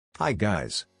Hi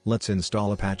guys, let's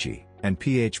install Apache and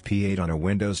PHP 8 on a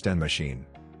Windows 10 machine.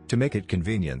 To make it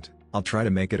convenient, I'll try to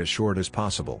make it as short as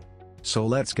possible. So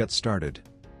let's get started.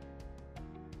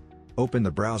 Open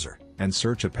the browser, and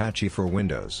search Apache for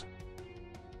Windows.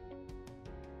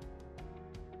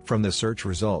 From the search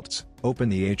results, open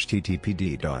the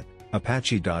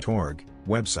httpd.apache.org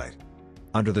website.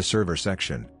 Under the Server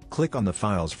section, click on the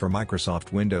Files for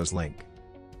Microsoft Windows link.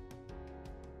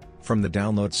 From the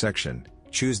Download section,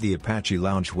 choose the Apache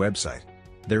Lounge website.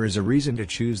 There is a reason to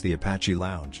choose the Apache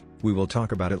Lounge, we will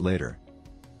talk about it later.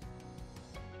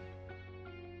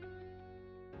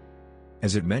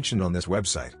 As it mentioned on this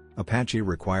website, Apache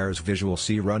requires Visual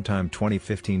C runtime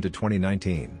 2015 to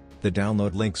 2019, the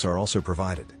download links are also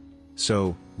provided.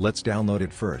 So, let's download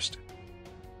it first.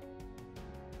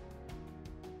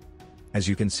 As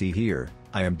you can see here,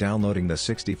 I am downloading the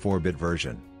 64-bit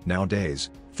version.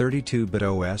 Nowadays, 32-bit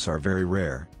OS are very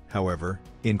rare, however,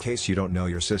 in case you don't know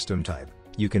your system type,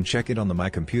 you can check it on the My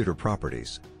Computer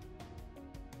properties.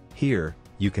 Here,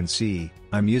 you can see,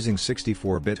 I'm using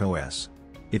 64-bit OS.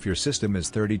 If your system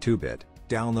is 32-bit,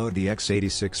 download the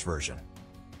x86 version.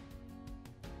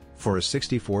 For a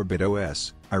 64-bit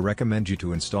OS, I recommend you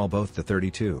to install both the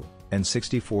 32 and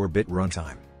 64-bit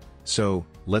runtime. So,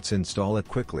 let's install it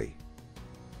quickly.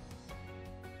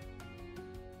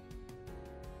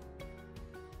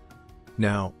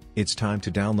 Now, it's time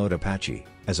to download Apache.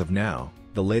 As of now,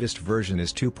 the latest version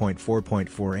is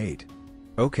 2.4.48.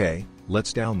 Okay,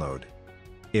 let's download.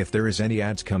 If there is any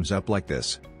ads comes up like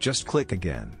this, just click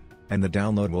again, and the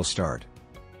download will start.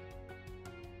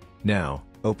 Now,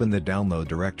 open the download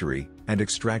directory, and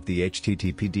extract the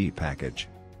httpd package.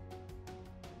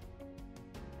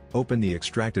 Open the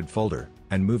extracted folder,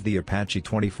 and move the Apache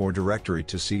 24 directory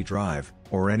to C drive,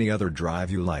 or any other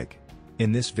drive you like.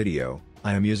 In this video,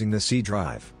 I am using the C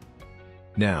drive.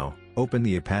 Now, open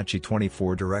the Apache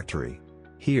 24 directory.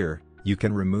 Here, you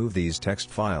can remove these text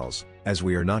files, as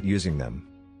we are not using them.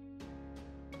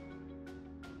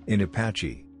 In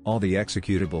Apache, all the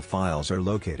executable files are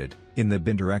located in the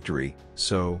bin directory,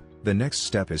 so the next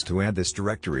step is to add this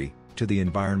directory to the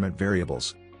environment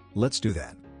variables. Let's do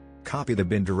that. Copy the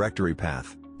bin directory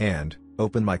path, and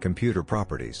open My Computer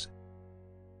properties.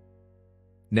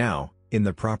 Now, in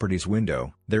the Properties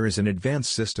window, there is an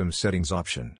Advanced System Settings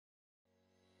option.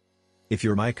 If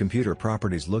your My Computer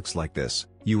properties looks like this,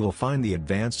 you will find the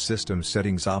Advanced System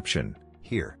Settings option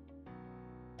here.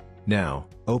 Now,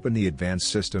 open the Advanced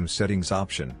System Settings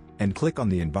option, and click on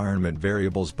the Environment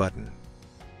Variables button.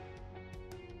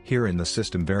 Here in the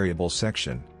System Variables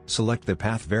section, select the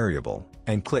path variable,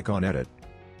 and click on Edit.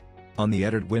 On the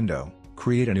Edit window,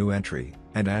 create a new entry,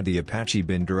 and add the Apache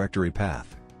bin directory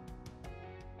path.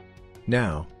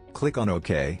 Now, click on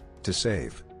OK to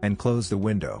save, and close the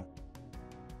window.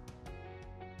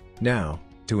 Now,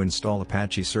 to install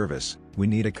Apache service, we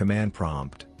need a command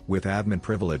prompt with admin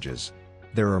privileges.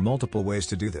 There are multiple ways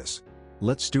to do this.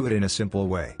 Let's do it in a simple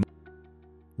way.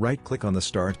 Right-click on the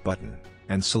Start button,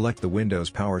 and select the Windows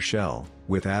PowerShell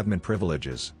with admin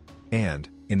privileges. And,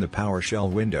 in the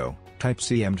PowerShell window, type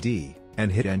cmd,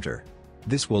 and hit Enter.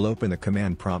 This will open the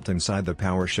command prompt inside the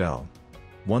PowerShell.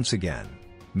 Once again,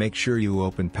 make sure you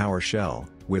open PowerShell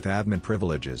with admin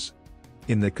privileges.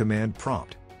 In the command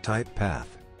prompt, type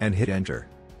path, and hit Enter.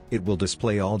 It will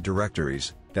display all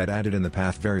directories that added in the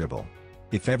path variable.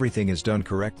 If everything is done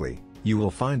correctly, you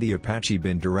will find the Apache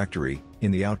bin directory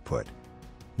in the output.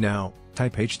 Now,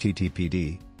 type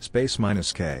httpd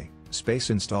 --k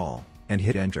 --install, and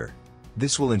hit Enter.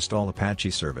 This will install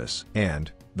Apache service,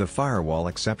 and the firewall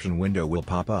exception window will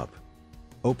pop up.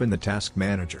 Open the Task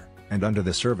Manager, and under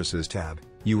the Services tab,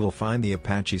 you will find the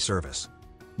Apache service.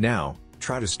 Now,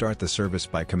 try to start the service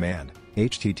by command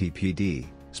httpd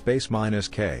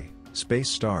 --k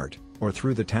 --start, or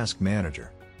through the Task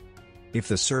Manager. If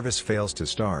the service fails to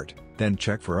start, then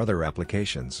check for other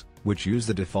applications, which use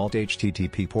the default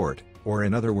HTTP port, or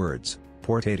in other words,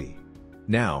 port 80.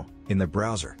 Now, in the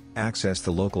browser, access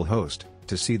the local host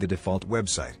to see the default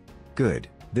website. Good,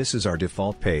 this is our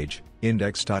default page,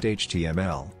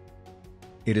 index.html.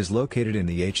 It is located in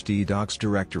the htdocs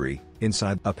directory,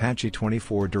 inside Apache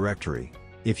 24 directory.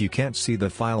 If you can't see the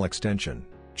file extension,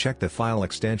 check the File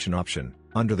Extension option,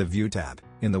 under the View tab,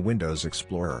 in the Windows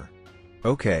Explorer.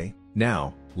 Okay,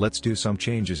 now, let's do some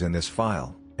changes in this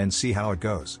file, and see how it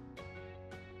goes.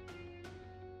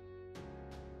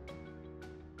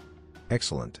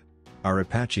 Excellent. Our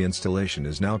Apache installation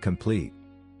is now complete.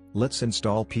 Let's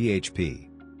install PHP.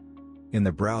 In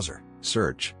the browser,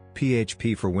 search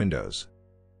PHP for Windows.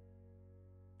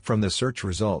 From the search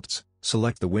results,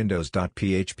 select the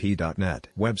windows.php.net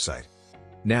website.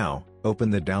 Now, open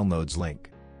the Downloads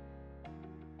link.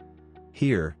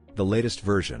 Here, the latest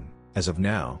version, as of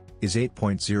now, is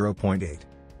 8.0.8.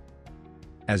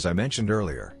 As I mentioned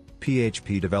earlier,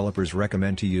 PHP developers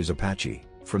recommend to use Apache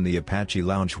from the Apache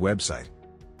Launch website.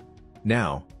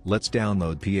 Now, let's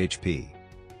download PHP.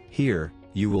 Here,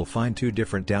 you will find two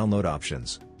different download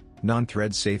options: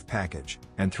 non-thread safe package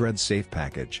and thread safe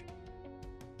package.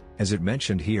 As it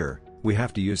mentioned here, we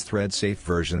have to use thread safe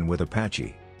version with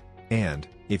Apache. And,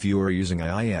 if you are using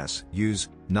IIS, use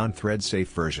non-thread safe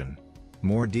version.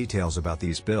 More details about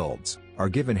these builds are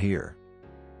given here.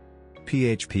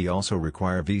 PHP also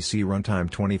require VC runtime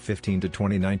 2015 to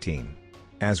 2019.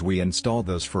 As we install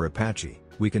those for Apache,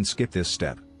 we can skip this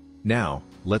step. Now,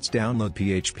 let's download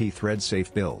PHP thread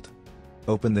safe build.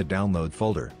 Open the download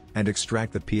folder, and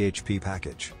extract the PHP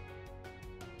package.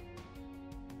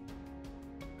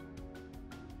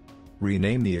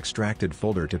 Rename the extracted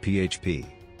folder to PHP.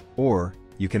 Or,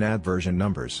 you can add version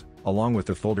numbers, along with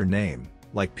the folder name,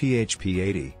 like PHP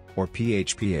 80, or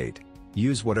PHP 8.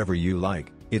 Use whatever you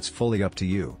like, it's fully up to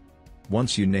you.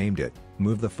 Once you named it,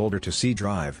 move the folder to C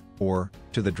drive, or,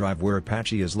 to the drive where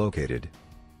Apache is located.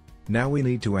 Now we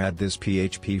need to add this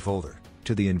PHP folder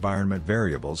to the environment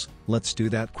variables. Let's do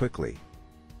that quickly.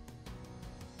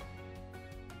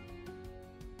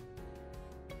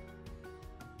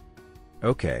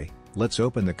 Okay, let's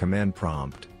open the command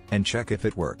prompt and check if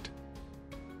it worked.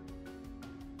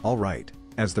 Alright,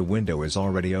 as the window is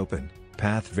already open,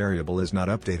 path variable is not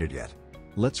updated yet.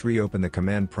 Let's reopen the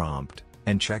command prompt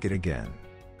and check it again.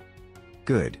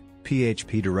 Good,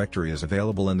 PHP directory is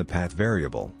available in the path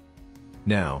variable.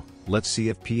 Now, let's see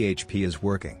if PHP is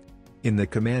working. In the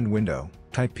command window,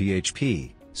 type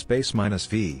PHP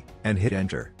 -v and hit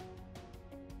enter.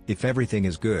 If everything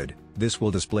is good, this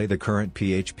will display the current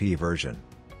PHP version.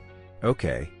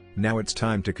 Okay, now it's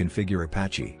time to configure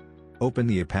Apache. Open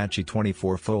the Apache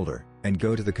 2.4 folder, and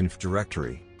go to the conf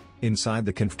directory. Inside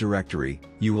the conf directory,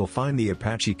 you will find the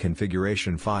Apache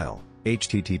configuration file,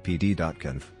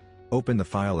 httpd.conf. Open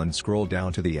the file and scroll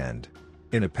down to the end.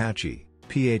 In Apache,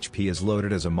 PHP is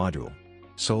loaded as a module.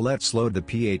 So let's load the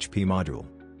PHP module.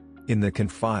 In the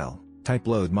conf file, type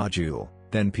load module,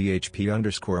 then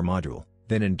PHP_module,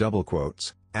 then in double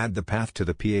quotes, add the path to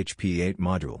the PHP 8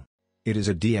 module. It is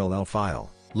a DLL file,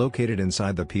 located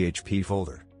inside the PHP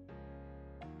folder.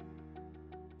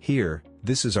 Here,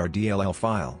 this is our DLL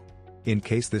file. In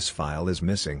case this file is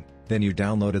missing, then you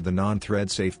downloaded the non-thread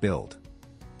safe build.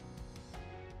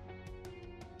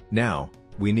 Now,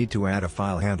 we need to add a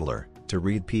file handler to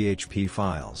read PHP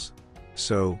files.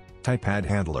 So, type add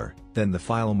handler, then the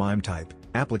file MIME type,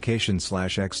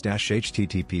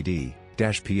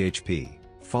 application/x-httpd-php,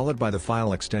 followed by the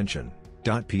file extension,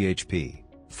 .php.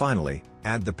 Finally,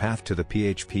 add the path to the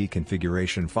PHP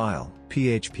configuration file,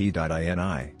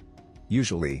 php.ini.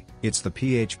 Usually, it's the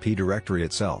PHP directory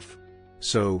itself.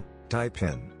 So, type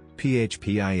in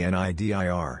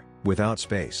php-indir, without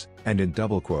space, and in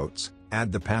double quotes,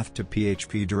 add the path to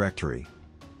PHP directory.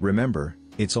 Remember,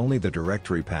 it's only the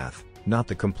directory path, not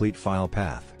the complete file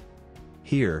path.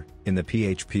 Here, in the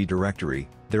PHP directory,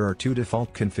 there are two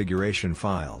default configuration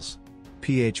files: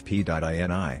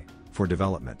 php.ini, for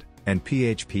development, and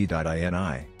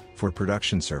php.ini, for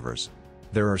production servers.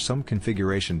 There are some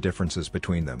configuration differences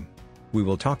between them. We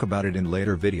will talk about it in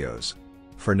later videos.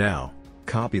 For now,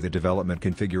 copy the development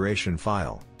configuration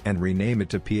file, and rename it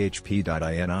to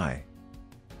php.ini.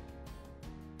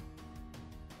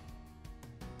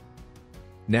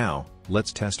 Now,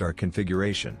 let's test our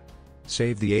configuration.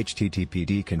 Save the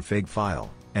httpd config file,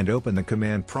 and open the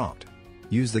command prompt.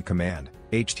 Use the command,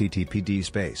 httpd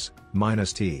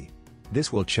 -t.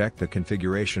 This will check the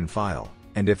configuration file,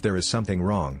 and if there is something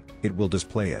wrong, it will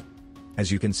display it. As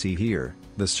you can see here,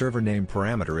 the server name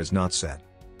parameter is not set.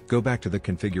 Go back to the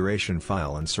configuration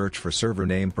file and search for server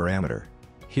name parameter.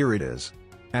 Here it is.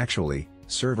 Actually,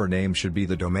 server name should be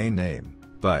the domain name,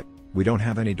 but we don't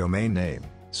have any domain name,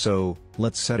 so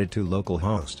let's set it to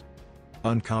localhost.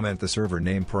 Uncomment the server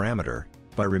name parameter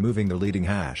by removing the leading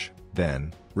hash,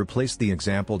 then replace the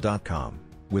example.com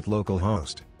with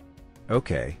localhost.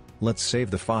 Okay, let's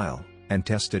save the file and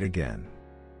test it again.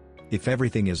 If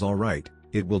everything is alright,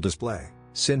 it will display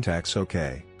syntax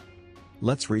OK.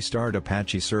 Let's restart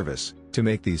Apache service to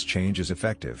make these changes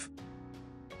effective.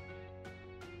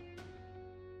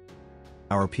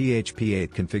 Our PHP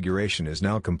 8 configuration is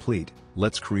now complete.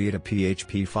 Let's create a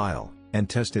PHP file and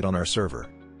test it on our server.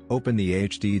 Open the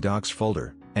htdocs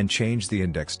folder and change the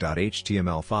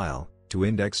index.html file to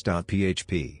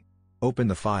index.php. Open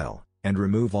the file and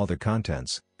remove all the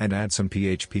contents and add some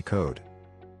PHP code.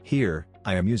 Here,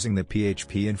 I am using the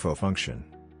PHP info function.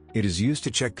 It is used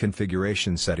to check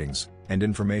configuration settings and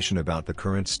information about the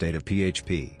current state of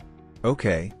PHP.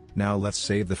 Okay, now let's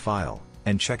save the file,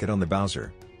 and check it on the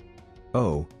browser.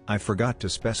 Oh, I forgot to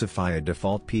specify a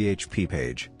default PHP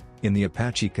page in the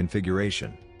Apache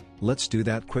configuration. Let's do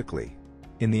that quickly.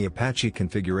 In the Apache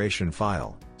configuration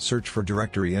file, search for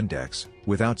directory index,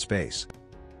 without space.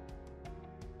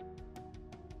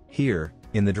 Here,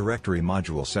 in the directory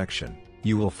module section,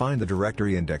 you will find the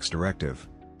directory index directive.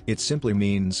 It simply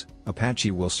means,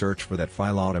 Apache will search for that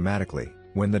file automatically,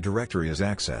 when the directory is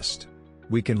accessed.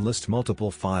 We can list multiple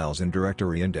files in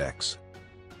directory index.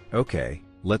 Okay,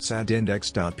 let's add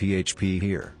index.php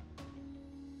here.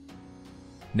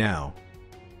 Now,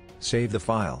 save the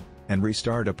file, and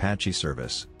restart Apache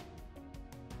service.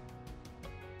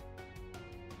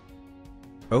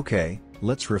 Okay,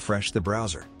 let's refresh the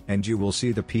browser, and you will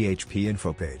see the PHP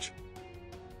info page.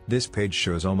 This page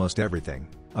shows almost everything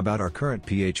about our current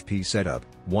PHP setup.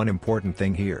 One important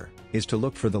thing here is to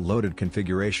look for the loaded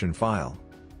configuration file.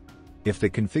 If the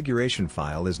configuration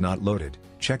file is not loaded,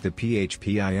 check the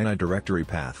PHP ini directory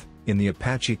path in the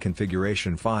Apache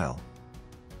configuration file.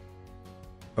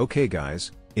 Okay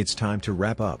guys, it's time to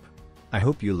wrap up. I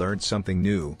hope you learned something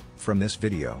new from this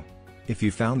video. If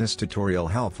you found this tutorial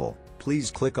helpful,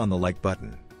 please click on the like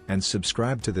button and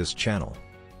subscribe to this channel.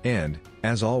 And,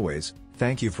 as always,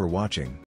 thank you for watching.